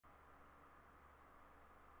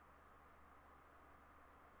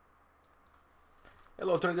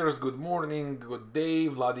Hello traders, good morning, good day.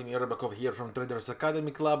 Vladimir Ribakov here from Traders Academy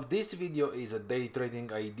Club. This video is a day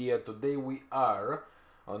trading idea. Today we are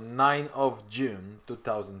on 9th of June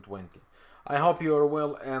 2020. I hope you are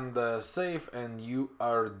well and safe and you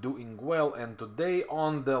are doing well. And today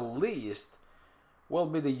on the list will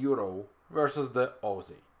be the Euro versus the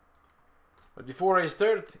Aussie. But before I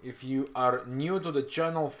start, if you are new to the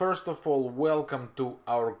channel, first of all, welcome to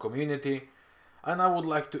our community. And I would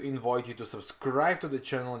like to invite you to subscribe to the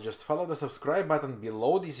channel. Just follow the subscribe button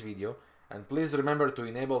below this video, and please remember to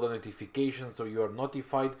enable the notifications so you are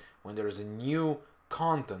notified when there is a new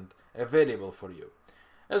content available for you.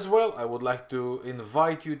 As well, I would like to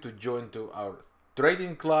invite you to join to our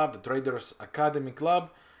trading club, the Traders Academy Club,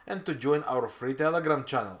 and to join our free Telegram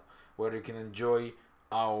channel where you can enjoy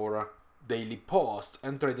our daily posts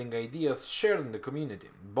and trading ideas shared in the community.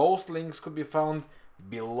 Both links could be found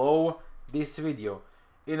below this video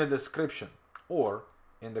in the description or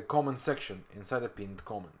in the comment section inside the pinned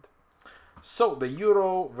comment. So the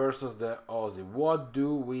Euro versus the Aussie, what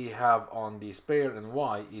do we have on this pair and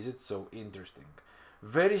why is it so interesting?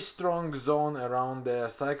 Very strong zone around the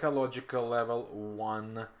psychological level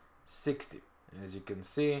 160. As you can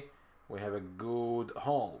see, we have a good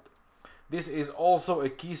hold. This is also a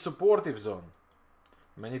key supportive zone.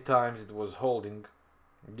 Many times it was holding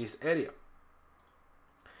this area.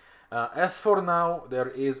 As for now, there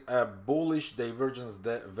is a bullish divergence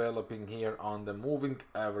developing here on the moving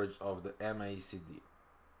average of the MACD.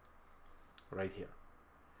 Right here.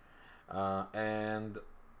 And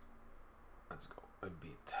let's go a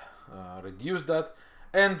bit. Reduce that.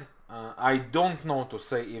 And I don't know to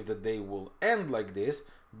say if the day will end like this,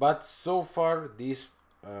 but so far this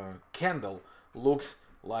candle looks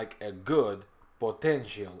like a good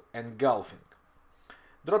potential engulfing.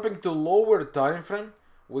 Dropping to lower time frame,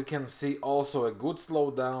 we can see also a good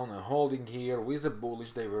slowdown, a holding here with a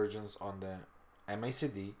bullish divergence on the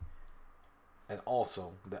MACD and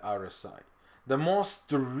also the RSI. The most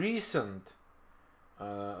recent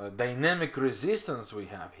dynamic resistance we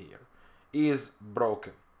have here is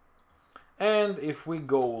broken. And if we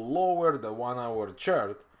go lower, the 1 hour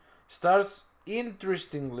chart starts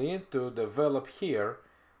interestingly to develop here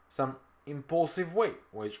some impulsive way,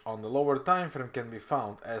 which on the lower time frame can be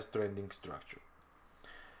found as trending structure.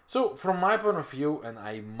 So from my point of view, and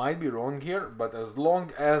I might be wrong here, but as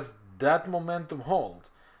long as that momentum holds,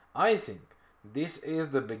 I think this is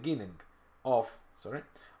the beginning of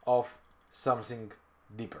something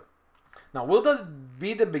deeper. Now, will that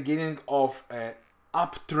be the beginning of an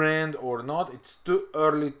uptrend or not? It's too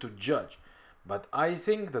early to judge. But I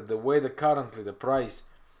think that the way that currently the price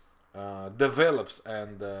develops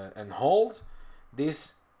and holds,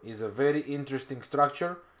 this is a very interesting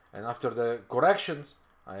structure. And after the corrections,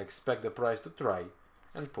 I expect the price to try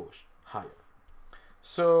and push higher.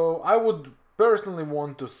 So I would personally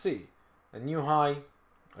want to see a new high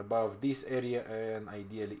above this area and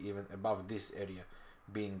ideally even above this area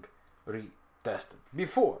being retested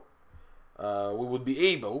before we would be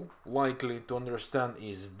able likely to understand,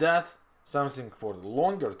 is that something for the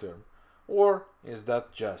longer term or is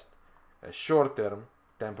that just a short-term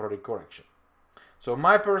temporary correction. So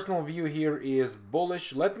my personal view here is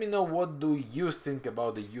bullish. Let me know what do you think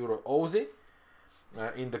about the Euro Aussie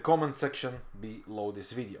in the comment section below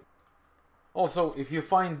this video. Also, if you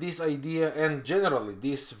find this idea and generally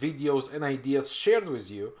these videos and ideas shared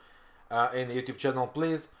with you in the YouTube channel,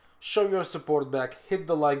 please show your support back, hit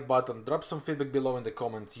the like button, drop some feedback below in the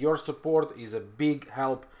comments. Your support is a big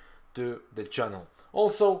help to the channel.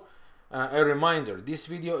 Also, a reminder, this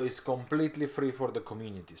video is completely free for the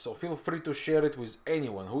community, so feel free to share it with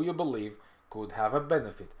anyone who you believe could have a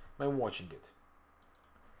benefit by watching it.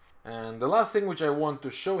 And the last thing which I want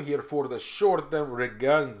to show here for the short term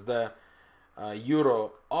regards the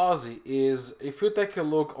Euro Aussie is, if you take a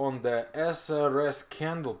look on the SRS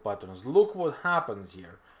candle patterns, look what happens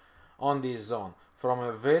here on this zone. From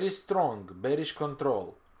a very strong bearish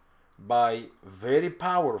control by very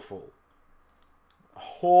powerful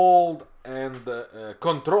hold and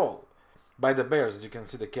control by the bears, as you can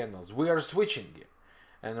see the candles, we are switching here,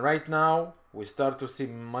 and right now we start to see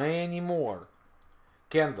many more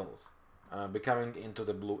candles becoming into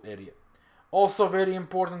the blue area. Also very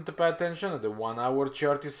important to pay attention that the 1 hour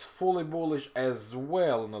chart is fully bullish as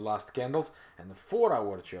well in the last candles, and the 4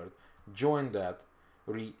 hour chart joined that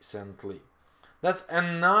recently. That's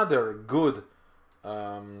another good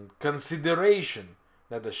consideration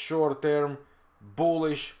that the short term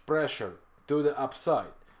bullish pressure to the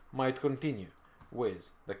upside might continue with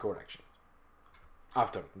the correction,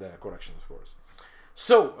 after the correction of course.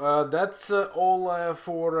 So that's all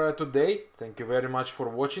for today. Thank you very much for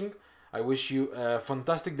watching. I wish you a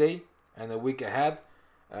fantastic day and a week ahead,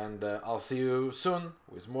 and I'll see you soon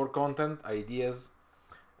with more content, ideas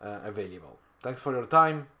available. Thanks for your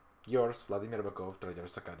time. Yours, Vladimir Ribakov,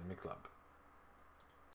 Traders Academy Club.